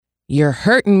You're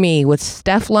Hurtin' Me with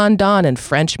Steflon Don and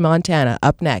French Montana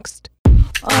up next.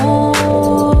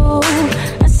 Oh,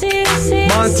 I see.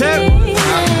 Montana.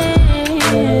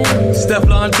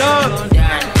 Steflon Don.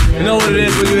 You know what it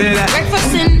is when you hear that?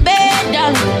 Breakfast in bed,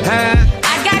 darling.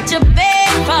 I got your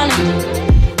bed falling.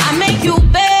 I make you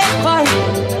bed for you.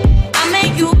 I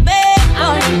make you bed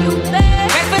for you.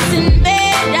 Breakfast in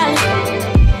bed,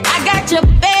 darling. I got your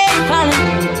bed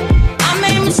falling. I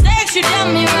made mistakes, you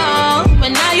done me wrong,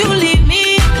 but now you leave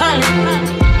me calling.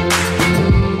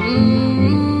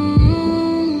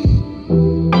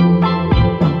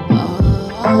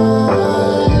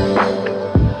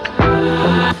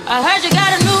 I heard you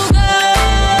got a new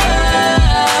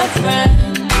girlfriend,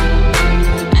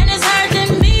 and it's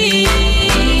hurting me.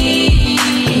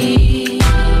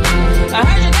 I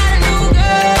heard you got a new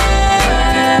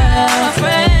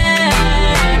girlfriend,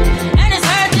 and it's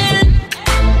hurting.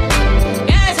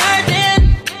 Yeah, it's hurting.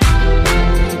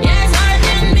 Yeah, it's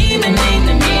hurting me.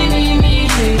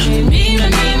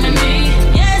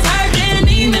 Yeah, it's hurting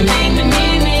me.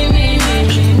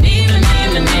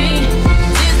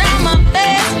 Since I'm a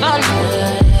best baller,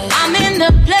 I'm in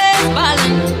the place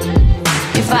balling.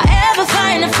 If I ever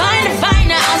find her,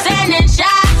 I'm sending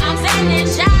shots. I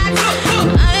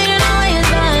don't know what you're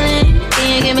telling. Can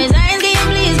you give me signs? Can you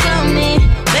please come me?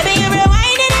 Baby, you're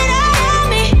rewinding it all on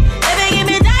me. Baby, give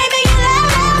me time, make you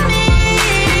love on me.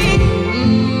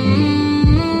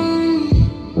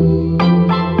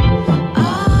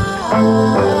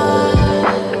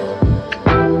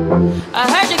 I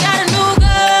heard you got a new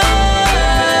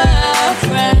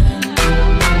girlfriend,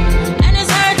 and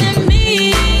it's hurting me.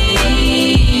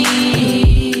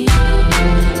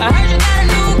 I heard you got a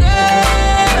new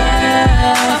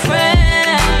girlfriend,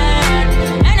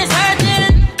 and it's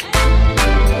hurting.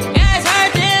 Yeah, it's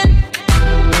hurting.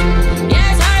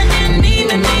 Yeah, it's hurting me.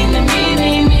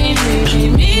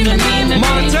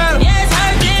 Montana. Yeah, it's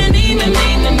hurting me.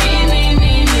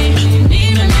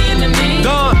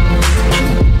 Don.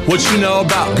 What you know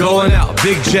about going out?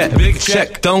 Big jet, big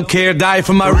check. Don't care, die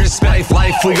for my respect.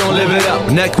 Life, we gon' live it up.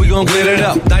 Neck, we gon' glitter it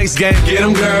up. Dice game, get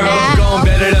 'em, girl. We gon'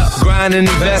 bet it up. Grind and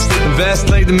invest it. Invest,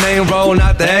 play the main role,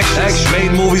 not the extras.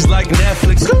 Made movies like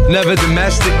Netflix, never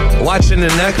domestic. Watching the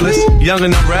necklace, young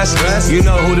and I'm restless. You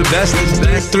know who the best is.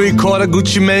 3/4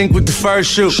 Gucci Mane with the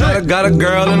first shoe. Got a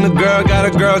girl and the girl got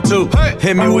a girl too.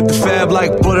 Hit me with the fab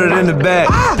like put it in the bag.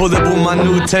 Pull up with my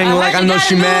new tank like I know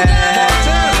she mad.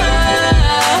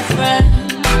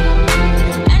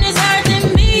 And it's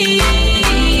hurting me.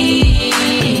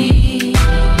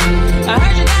 I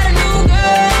heard you got a new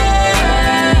girlfriend,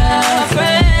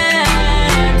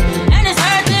 and it's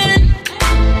hurting.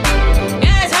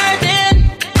 Yeah, it's hurting.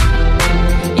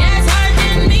 Yeah, it's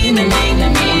hurting me.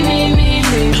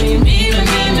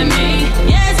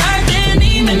 Yeah, it's hurting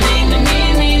me.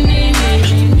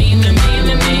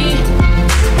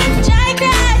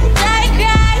 I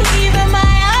cry, even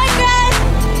my heart cries.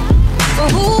 But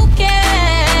who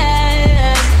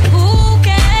cares? Who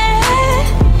cares?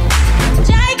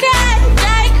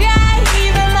 I cry,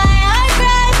 even my heart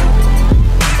cries.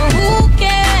 But who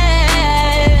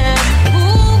cares? Who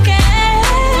cares?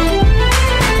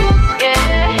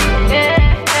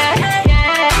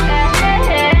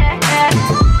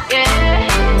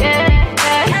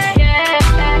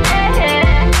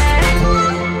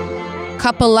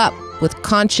 Couple Up with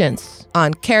Konshens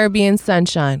on Caribbean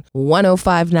Sunshine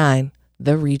 105.9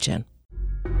 The Region.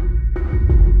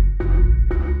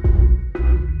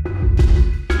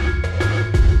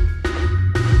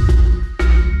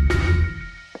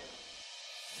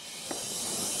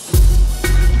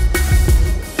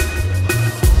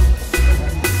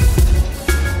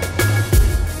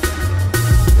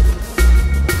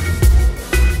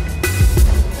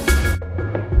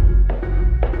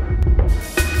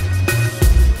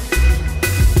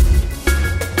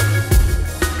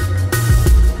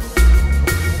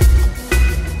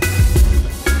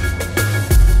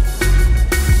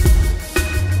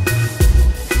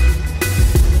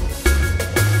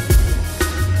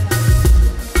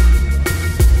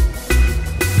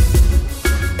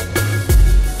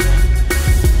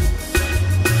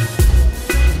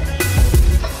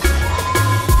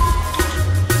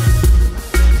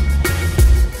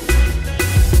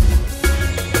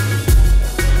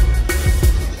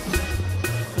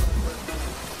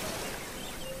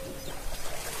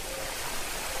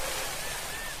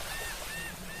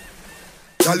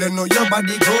 Girl, you know your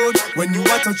body good when you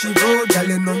want to touch the road. Girl,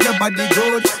 you know your body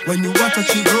good when you want to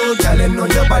touch the road. Girl, you know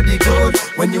your body good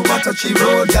when you want to touch the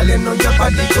road. Girl, you know your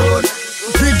body good.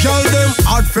 Big girl them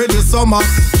hot for the summer.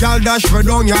 Girl dash for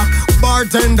down ya.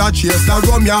 Bartender chase the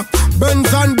rum ya.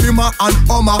 Benz and Beamer and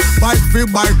Hummer. Bike free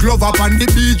bike glove up on the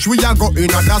beach. We are going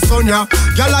at the sun, yeah.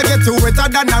 Girl, I get to wetter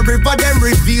than a river. Them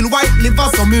reveal white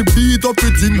liver. So me beat up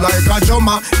it in like a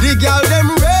drummer. The girl them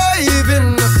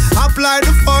raving. Apply the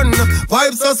fun.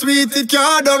 Vibes so sweet it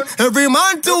can't done. Every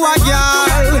man to a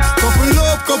girl. Couple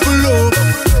up, couple up.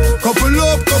 Couple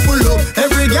up, couple up.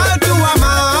 Every girl to a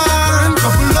man.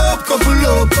 Couple up, couple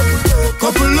up.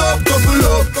 Couple up, couple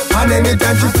up. And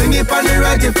anytime she fling it on the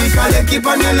right, if you call it, keep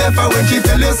on the left. And when she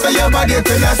tell you so your body,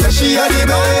 tell her so she a the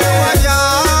best.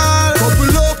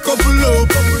 Couple up, couple up.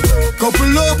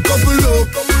 Couple up, couple up.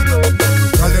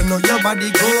 Girl, you know your body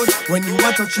good when you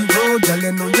want to touch the road. Girl,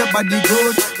 you know your body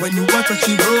good when you want to touch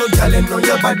the road. Girl, you know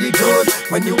your body good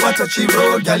when you want to touch the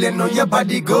road. Girl, you know your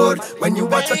body good when you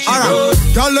want to touch the road.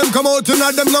 Girl, them come out, you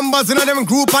know them numbers, you know them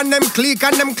group and them clique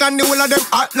and them clan, the whole of them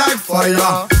hot like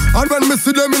fire. And when me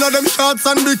see them, you know them shorts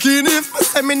and bikini, if me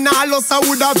say me nah lost, I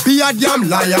woulda be a damn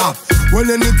liar. Well,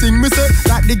 anything me say,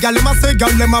 like the gal them a say,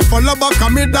 gal them a follow back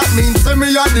on me, that means say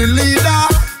me a the leader.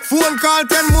 Phone call,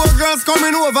 10 more girls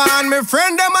coming over, and my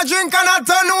friend them a drink and a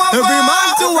turn over. Every man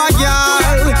to a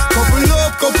girl. Couple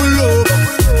up, couple up.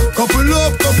 Couple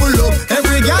up, couple up.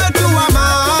 Every girl to a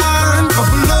man.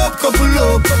 Couple up, couple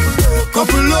up.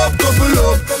 Couple up, couple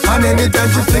up. And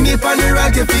anytime she fling it on the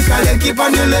right, if you call it, keep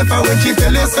on the left. And when she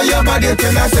tell you so your body,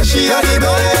 tell her say she a the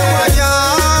best.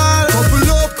 Couple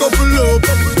up, couple up.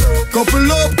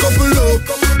 Couple up, couple up.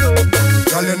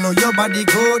 Girl, you know your body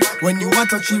good when you want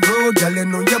to touch the road. Girl, you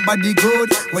know your body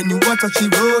good when you want to touch the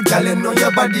road. Girl, you know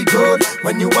your body good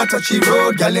when you want to touch the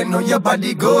road. Girl, you know your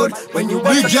body good when you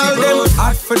want to touch the road.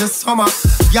 Hot for the summer.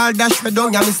 Girl, dash me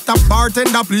down, ya Mr.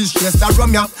 Bartender, please chase that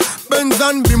rum, ya. Benz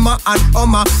and Beamer and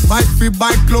Hummer. Bike free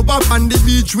bike club up on the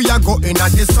beach. We are going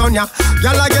at the sun, ya.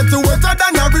 Girl, I get to wetter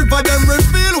than a river. Them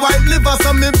reveal white liver.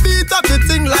 So me beat up the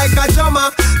thing like a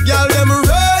drummer. Girl, them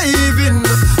raving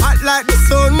hot like the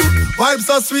sun. Vibes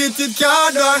so sweet it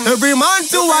can't done. Every man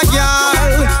to a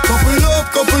girl. Couple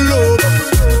up, couple up.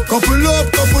 Couple up,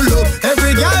 couple up.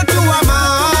 Every girl to a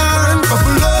man.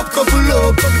 Couple up, couple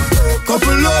up.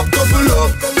 Couple up, couple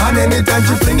up. And anytime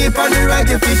she fling it on the right,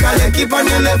 if you call it, keep on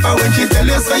the left. And when she tell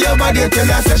you so your body, tell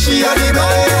her so she a the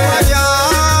best.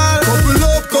 Couple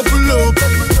up, couple up.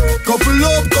 Couple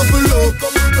up, couple up.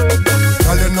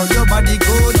 Girl, you know your body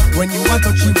good when you want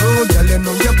to touch the road. Girl, you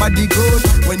know your body good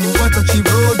when you want to touch the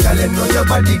road. Girl, you know your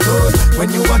body good when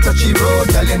you want to touch the road.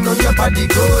 Girl, you know your body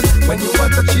good when you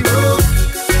want to touch the road.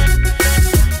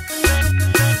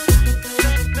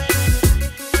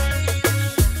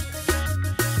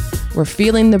 We're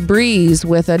feeling the breeze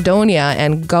with Aidonia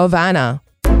and Govana.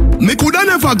 Me coulda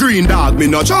never green dog, me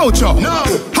no chow chow. No.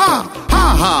 Ha,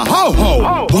 ha, ha, ho,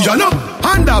 ho. Who you know?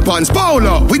 Underpants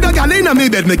polo. With the gal inna me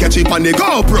bed, me catch it on the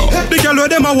GoPro. The gal with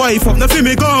them a wife up, no fi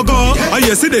me go. And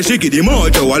you see the she give the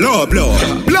mojo a low blow.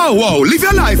 Blow wow, live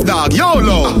your life dog,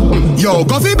 YOLO. Yo,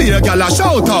 go fi be a gal a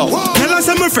shout out. Tell us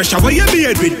I'm fresh, how you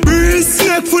beard with breeze.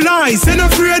 Neck full ice, and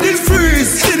afraid it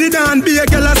freeze. Steady down, be a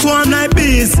gal a swarm like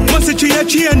bees. Must it tree a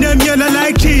chain, them yellow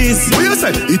like cheese. What you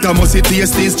say? It a must it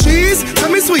taste this cheese.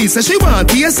 Tell me sweet, say she want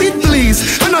taste it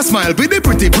please. And I smile with the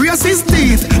pretty braces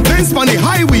teeth. Benz on the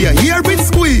highway, here with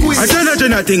squeeze. I tell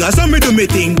a thing, I saw me do me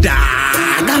thing, dad.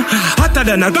 Hotter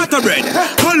than a gutter bread.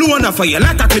 Call one for you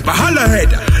like a clip a holler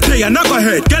head. They are not go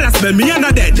hurt, girl I smell me and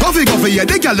a dead. Coffee, yeah,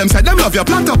 they girl them said them love your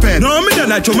platter pen. No, me don't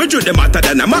like you, me do them hotter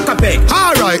than a maca peg.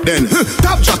 Alright then,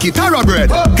 top jockey, tara bread.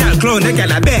 Girl clone, they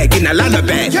girl a bag in a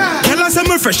lullaby. Girl I say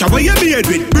me fresh, how you beard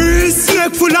with breeze.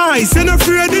 Neck full ice, and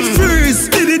afraid it freeze.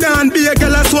 Steady down, be a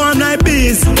girl a swarm like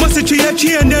bees. Must it tree a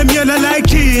chain, them yellow like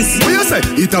cheese. What you say?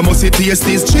 It a must it taste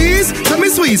this cheese. Tell me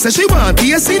sweet, say she want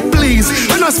taste it please.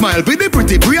 And I smile with the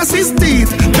pretty braces teeth.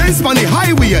 Benz on the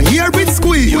highway, here with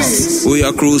squeeze. We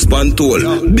a cruise control.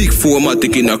 Big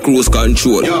 4matic in a cruise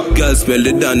control. Girl smell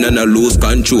the dan and a lose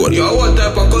control. Yo, what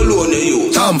type of cologne you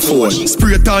use? Tambourine.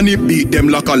 Spray tan it beat them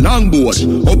like a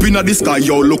longboard. Up in the sky,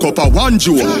 yo, look up a one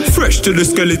jewel. Fresh to the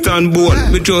skeleton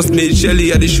bone. Me just made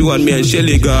Shelly at the show and me and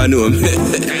Shelly gone home.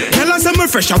 Tell us I'm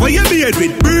fresh, how you beard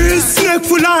with breeze. Neck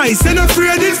full ice, and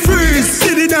afraid it freeze.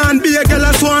 Steady down, be a girl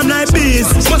a swarm like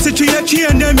bees. Must it tree a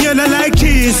chain, them yellow like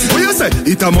cheese. What you say?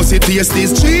 It a must it taste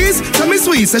this cheese. Tell me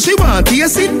sweet, say she want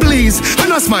taste it please.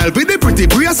 And I smile with the pretty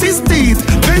braces teeth.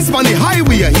 Benz on the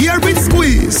highway, here with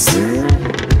squeeze.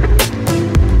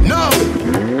 No.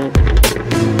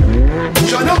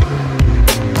 Shut up.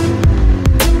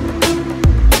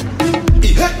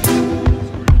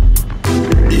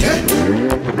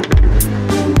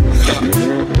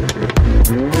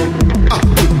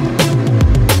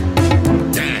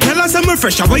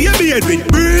 refresher where you beard with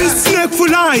breeze. Snake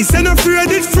full ice, and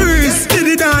afraid it freeze. Did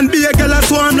it and be a girl a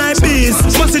swarm like bees.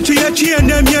 Must it tree a chain,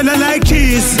 them yellow like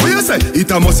cheese. What you say?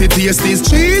 It a must it taste this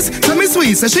cheese. Tell me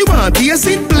sweet, say she want taste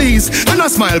it please. And I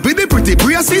smile with the pretty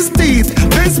braces teeth.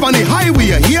 Benz on the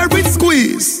highway, hear it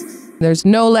squeeze. There's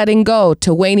no letting go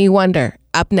to Wayne Wonder.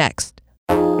 Up next.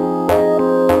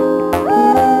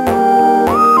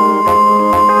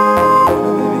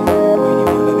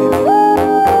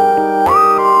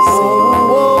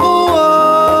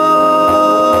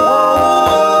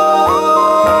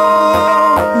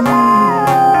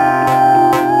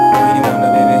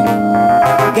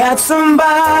 Got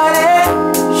somebody,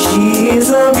 she's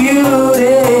a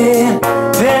beauty,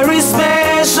 very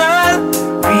special,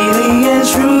 really and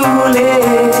truly.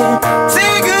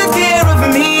 Take good care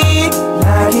of me,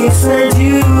 like it's her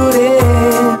duty.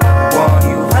 Won't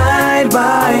you ride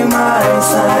by my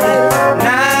side,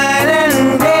 night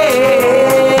and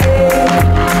day?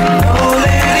 No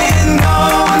letting go,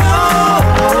 no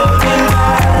holding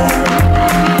back,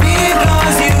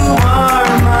 because you are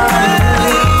my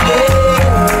lady.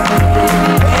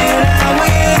 When I'm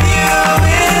with you,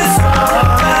 it's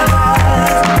all I got.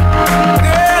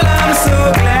 Girl, I'm so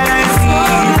glad you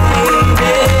made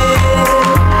it.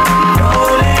 No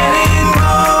letting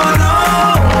go, no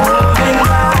holding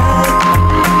back.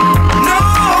 No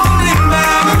holding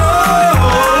back, no,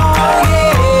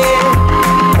 yeah.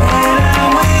 When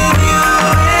I'm with you,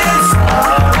 it's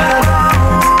all I got.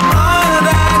 All of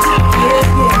that, yeah,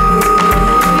 yeah.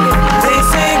 They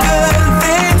say good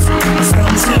things must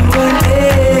come to an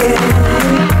end,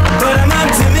 but I'm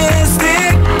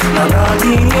optimistic about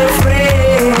being your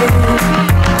friend.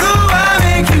 Though I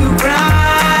make you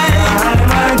cry,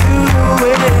 I do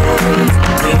it.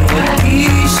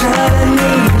 Keisha,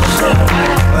 Nisha,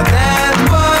 but that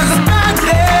was back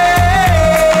then.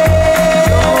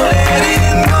 No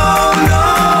letting go, no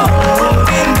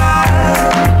holding back,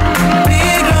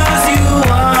 because you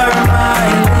are my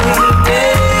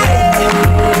lady.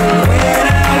 When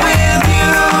I'm with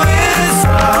you, it's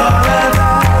all I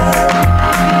got.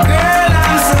 Girl,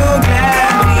 I'm so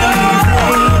glad we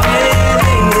made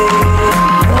it.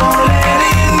 No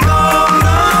letting go,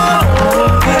 no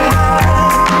holding back.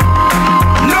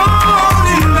 No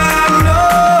holding back, no,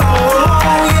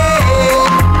 yeah.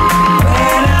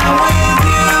 When I'm with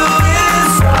you,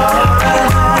 it's all I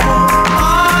got.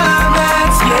 All of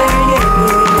that, yeah, yeah.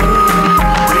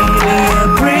 Really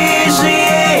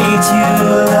appreciate you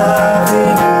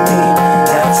loving me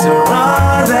after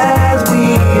all that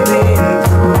we've been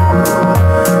through.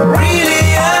 Really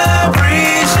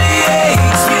appreciate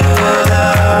you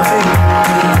loving me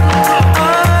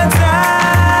all time.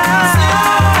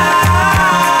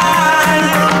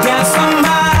 Got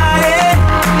somebody,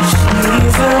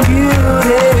 she's a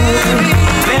beauty,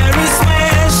 very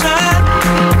special,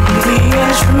 really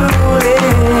and truly.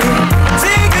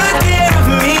 Take good care of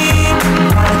me,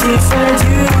 like it's her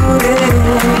duty.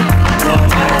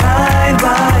 Won't you ride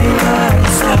by my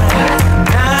side,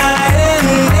 night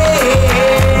and day?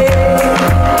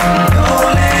 No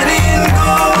letting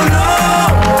go, no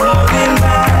holding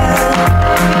back,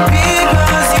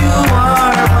 because you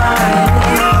are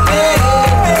my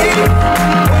lady.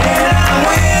 When I'm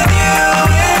with you,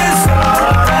 it's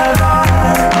all I got.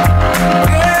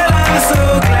 Girl, I'm so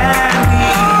glad we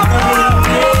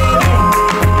made it.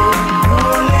 No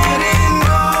letting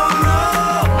go, no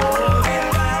holding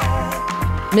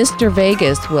back. Mr.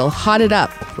 Vegas will hot it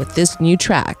up with this new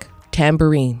track,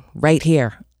 Tambourine, right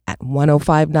here at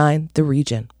 105.9 The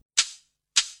Region.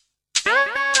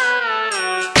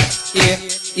 Yeah,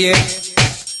 yeah,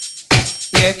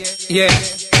 yeah, yeah.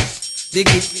 Dig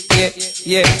it, yeah,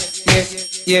 yeah, yeah,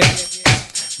 yeah.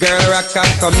 Girl, rock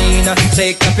and come in,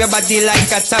 shake up your body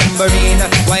like a tambourine,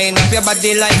 wind up your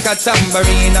body like a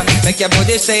tambourine, make your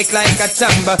body shake like a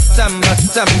tamba, tamba,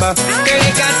 tamba. Girl,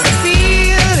 you got the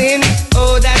feeling,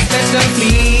 oh that special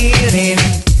feeling.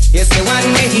 Yes, the one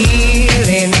we're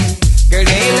healing. Girl,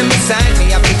 you ain't beside me,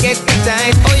 I forget the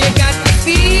time. Oh, you got the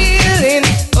feeling,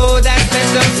 oh that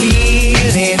special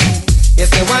feeling. Yes,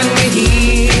 the one we're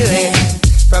healing.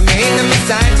 From your enemy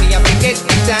side, me I forget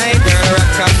the time. Girl,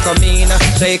 rock and come in,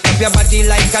 shake up your body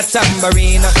like a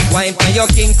tambourine. Wine for your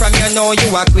king, from you know you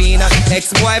a queen.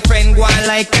 Ex-boyfriend go on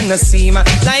like a Nasima,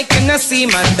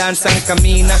 dance and come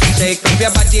in. Shake up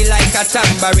your body like a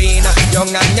tambourine. Young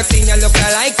and you clean, you look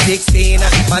like 16.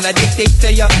 Man addicted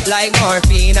to you like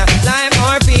morphine, like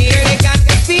morphine. Girl, you got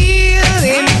the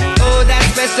feeling, oh that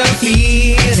special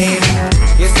feeling.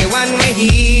 It's the one we're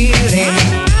healing.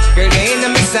 Girl, you ain't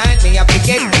on my side, me I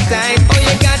forget the time. Oh,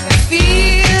 you got the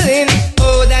feeling,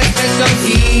 oh, that special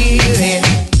feeling.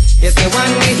 Yes, the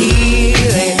one we're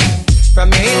healing.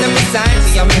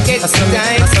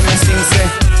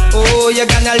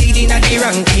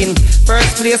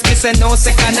 place, me say no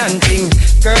second hand thing.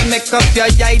 Girl, make up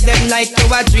your eye, them like you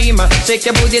a dreamer. Shake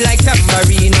your booty like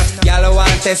tambourine. Y'all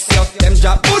want test you, them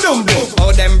drop boom boom.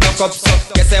 How them broke up so,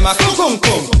 guess them a kum kum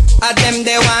kum. A them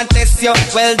they want test you,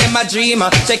 well them a dreamer.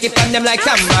 Shake it on them like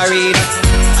tambourine.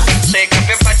 Shake up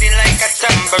your body like a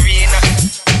tambourine.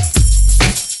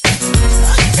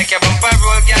 Make your bumper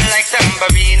roll, girl, like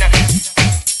tambourine.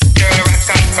 Girl, rock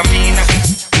and camina.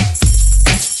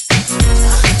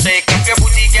 Shake up your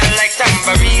booty, girl, like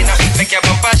tambourine. Make your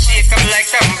bumper shake up like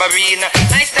tambourine.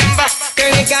 Like tamba. Girl,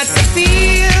 you got the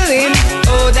feeling.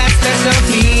 Oh, that special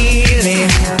feeling.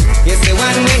 Yes, the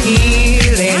one we're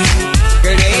healing.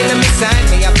 Girl, you ain't on my side,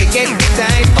 me have to get the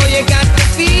time. Oh, you got the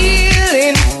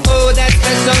feeling. Oh, that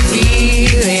special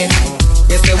feeling.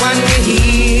 Yes, the one we're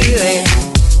healing.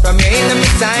 From your enemy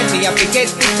side, me have to get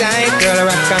the time. Girl,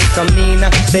 rock and come in.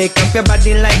 Shake up your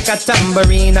body like a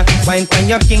tambourine. Wine from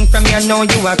your king, from you know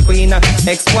you a queen.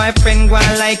 Ex-boyfriend go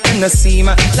on like you no see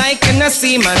ma. Like you no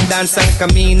see man, dance and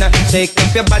come in. Shake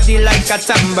up your body like a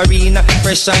tambourine.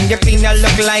 Fresh and you clean, you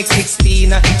look like 16.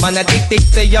 Man addicted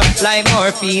to you like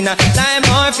morphine. Like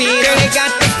morphine. Girl, you got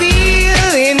the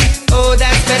feeling. Oh,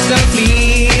 that special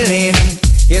feeling.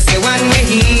 Yes, the one we're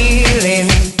healing.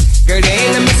 Girl, they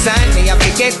ain't on my side, me have to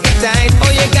get the time.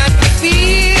 Oh, you got the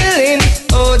feeling.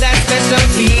 Oh, that special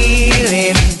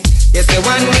feeling. Yes, the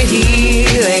one we're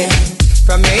healing.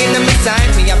 From your ain't on my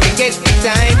side, me have to get the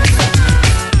time.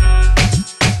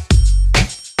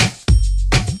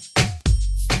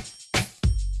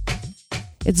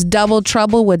 It's Double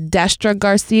Trouble with Destra,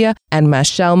 Garcia, and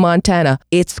Machel, Montano.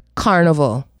 It's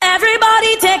Carnival.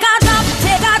 Everybody take a jump,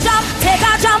 take a jump, take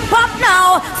a jump up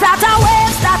now. Start a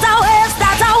wave, start a wave,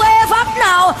 start a wave up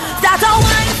now. Start a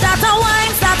wine, start a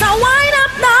wine, start a wine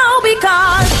up now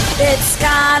because it's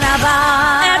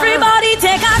Carnival. Everybody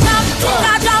take a jump, take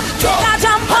a jump, take a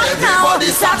jump up now.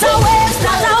 Start a wave,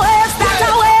 start a wave, start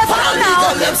a wave up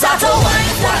now. Start a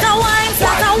wine, start a wine,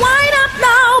 start a wine up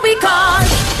now because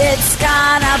it's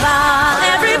Carnival.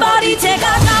 Everybody take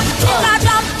a jump, take a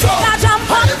jump, take a jump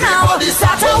up now.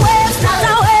 Start a wave, start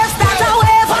a wave, start a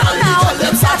wave up now.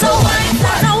 Start a wine,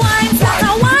 start a wine, start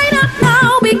a wine up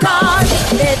now because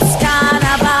it's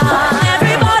Carnival.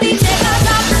 Everybody take a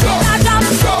jump, take a jump,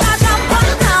 take a jump up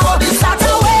now. Start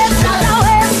a wave, start a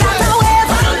wave, start a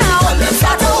wave up now.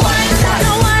 Start a wine, start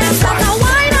a wine, start a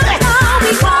wine up now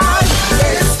because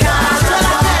it's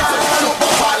Carnival.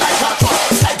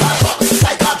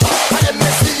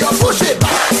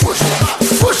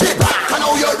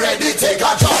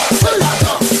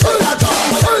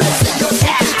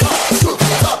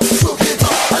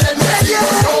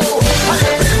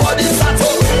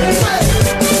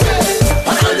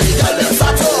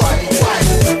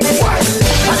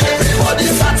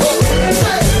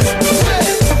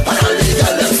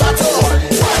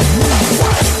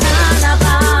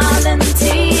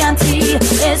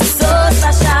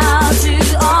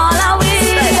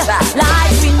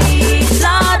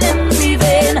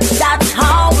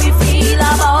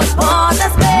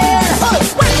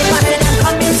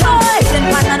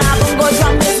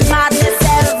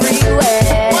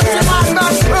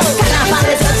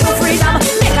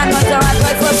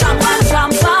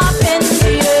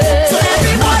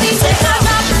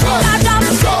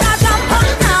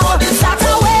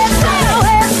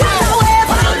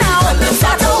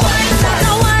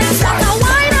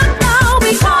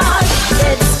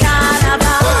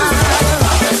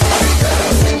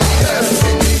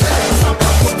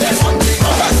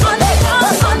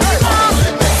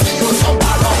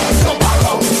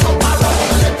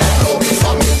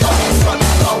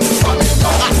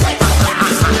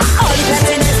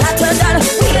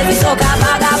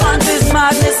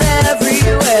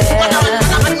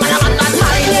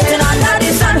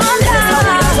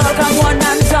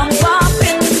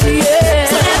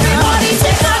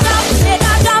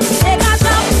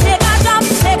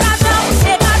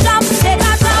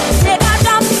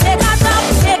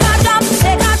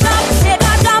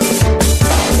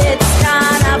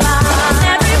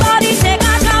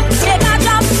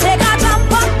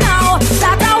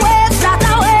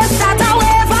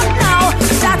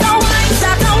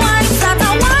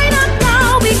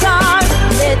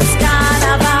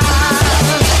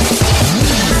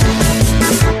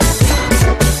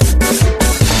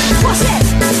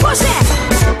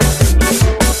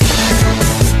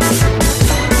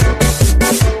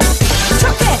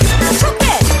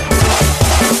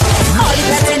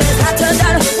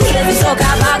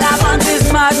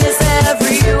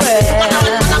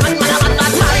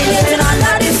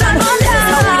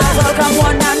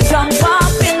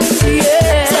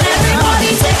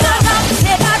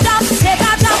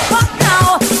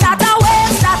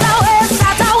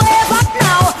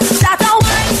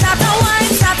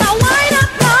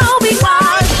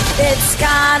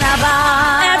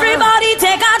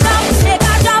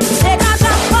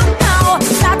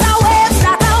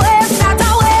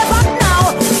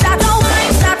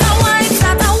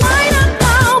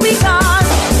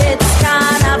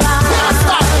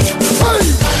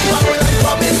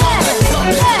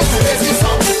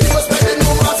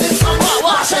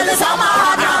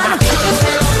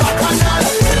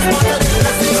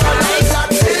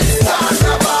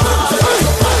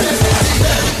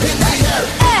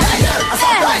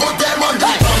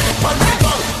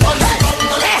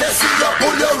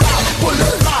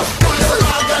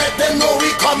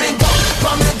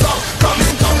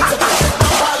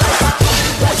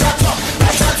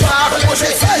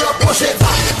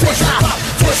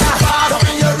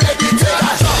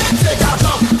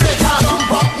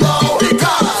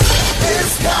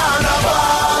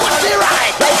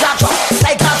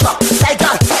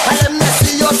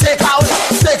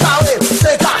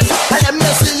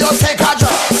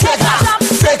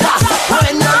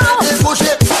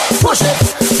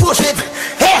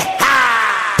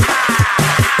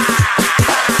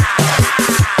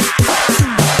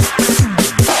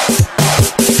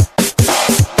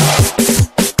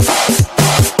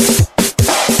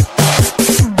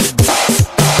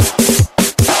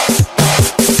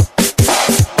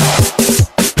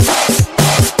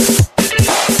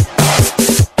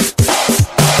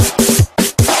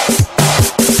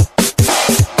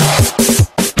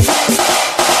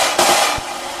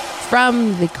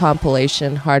 From the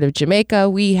compilation Heart of Jamaica,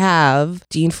 we have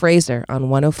Dean Fraser on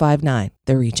 105.9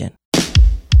 The Region.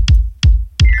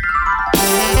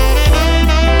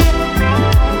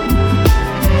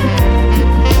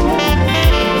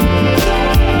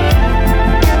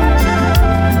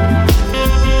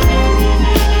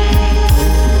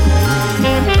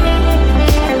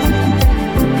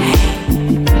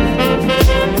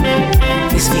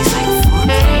 This feels like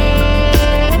foreplay.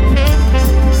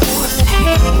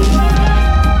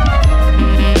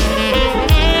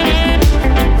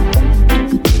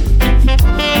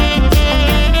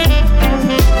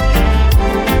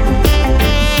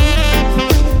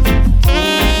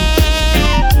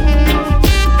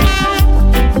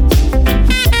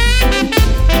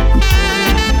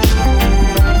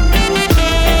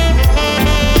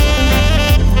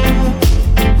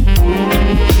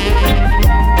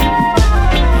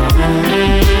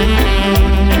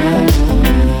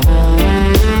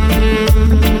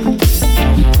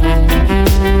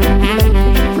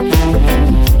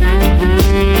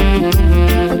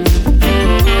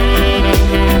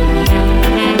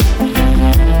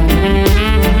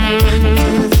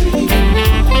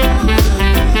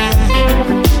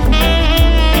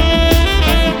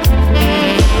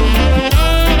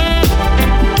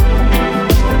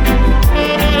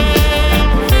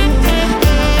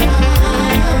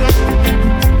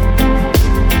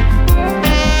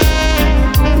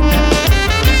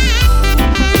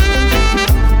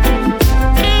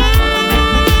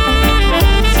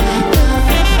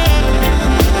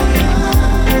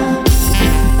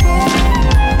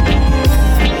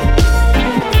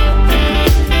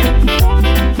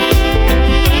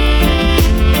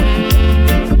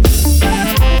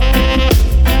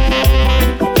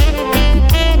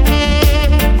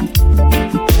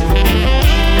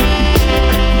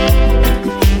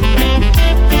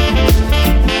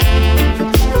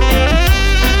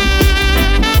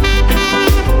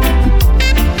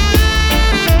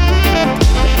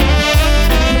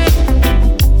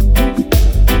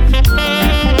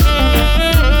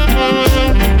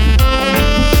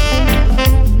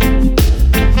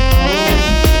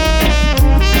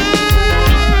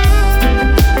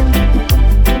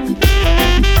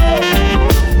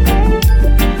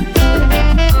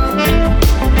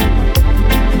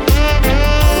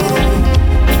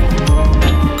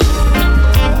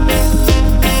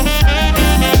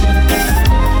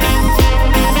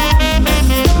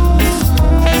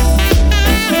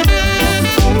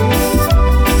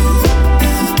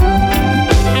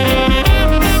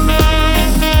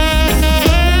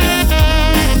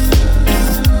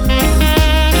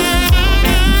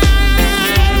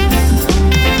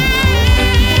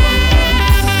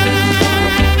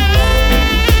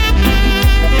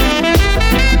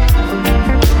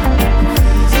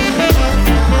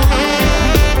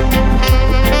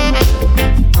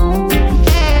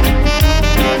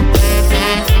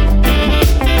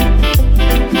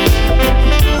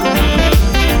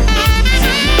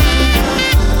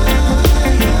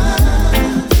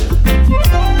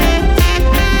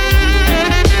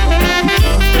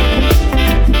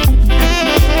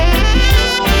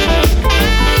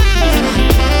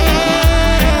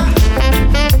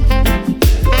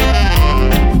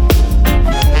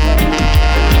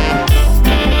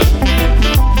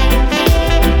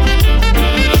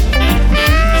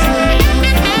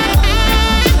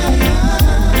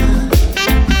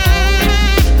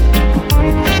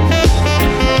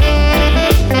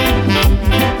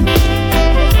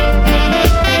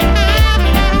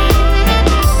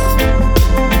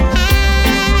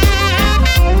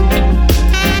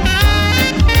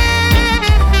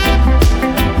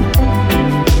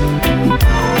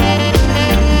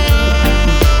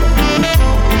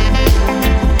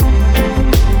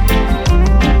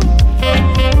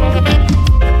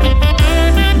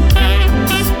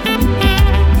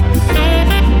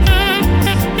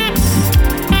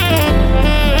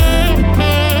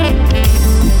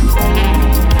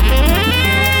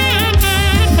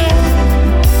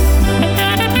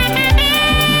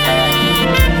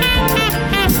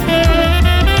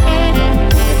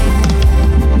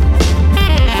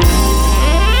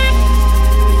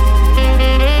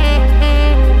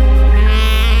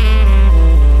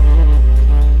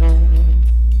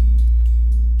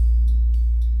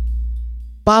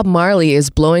 Bob Marley is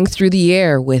blowing through the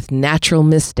air with Natural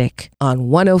Mystic on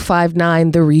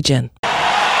 105.9 The Region.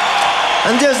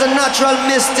 And there's a natural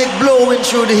mystic blowing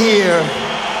through the air.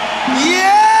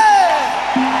 Yeah!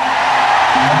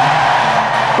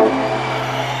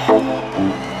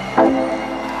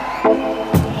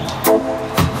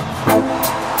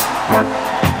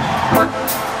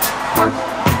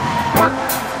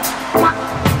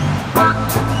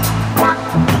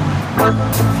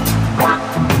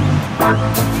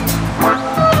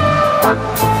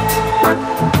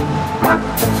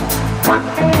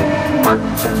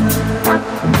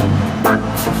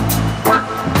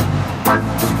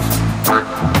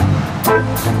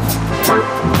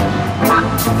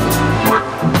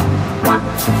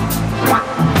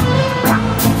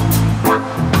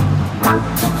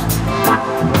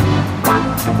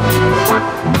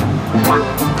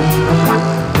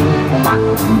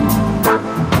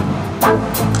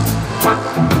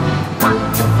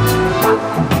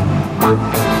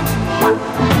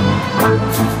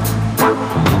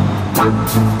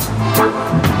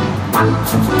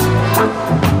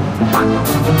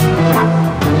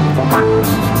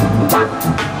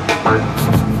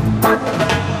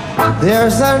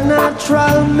 There's a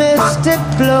natural mystic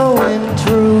blowing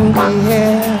through the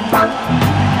air.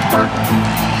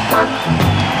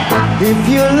 If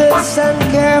you listen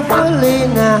carefully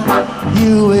now,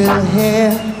 you will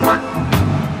hear.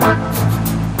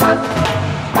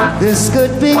 This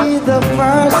could be the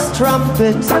first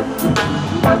trumpet,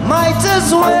 might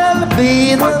as well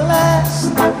be the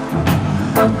last.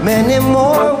 Many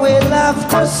more will have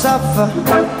to suffer,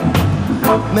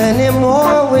 many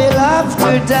more will have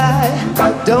to die.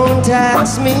 Don't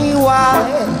ask me why.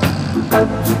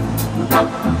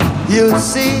 You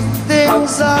see,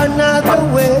 things are not the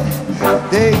way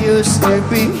they used to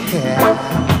be.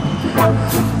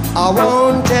 I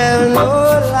won't tell no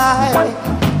lie.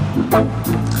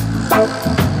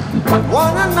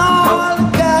 One and all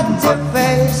got to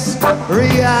face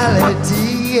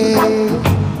reality.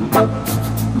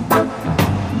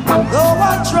 Though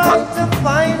I tried to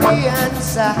find the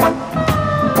answer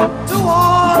to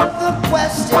all the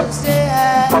questions they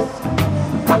ask,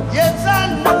 yet I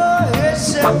know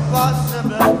it's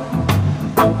impossible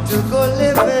to go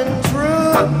living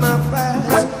through my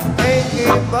past and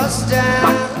keep us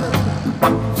down.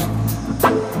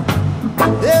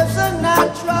 There's a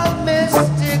natural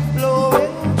mystic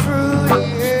blowing through the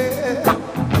air.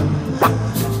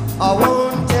 I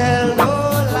won't tell no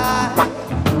lie,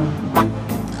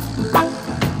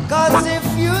 'cause if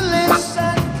you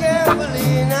listen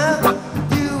carefully now,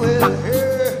 you will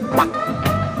hear.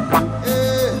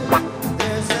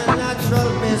 There's a natural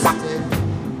mystic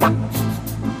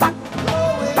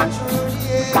blowing through the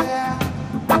air.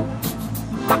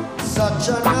 Such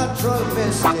a natural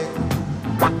mystic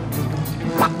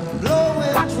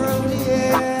blowing through the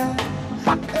air.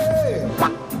 Hey,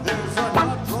 there's a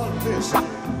natural mystic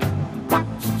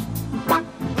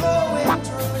blowing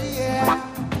through the air.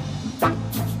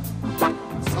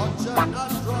 Such a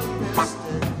natural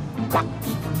mystic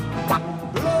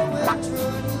blowing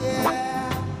through the air.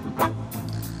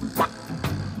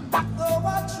 Though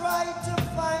I tried to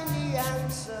find the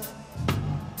answer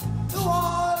to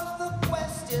all the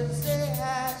questions they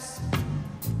ask,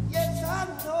 yes, I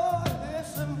know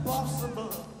it's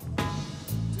impossible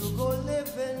to go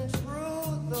living through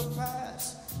the past.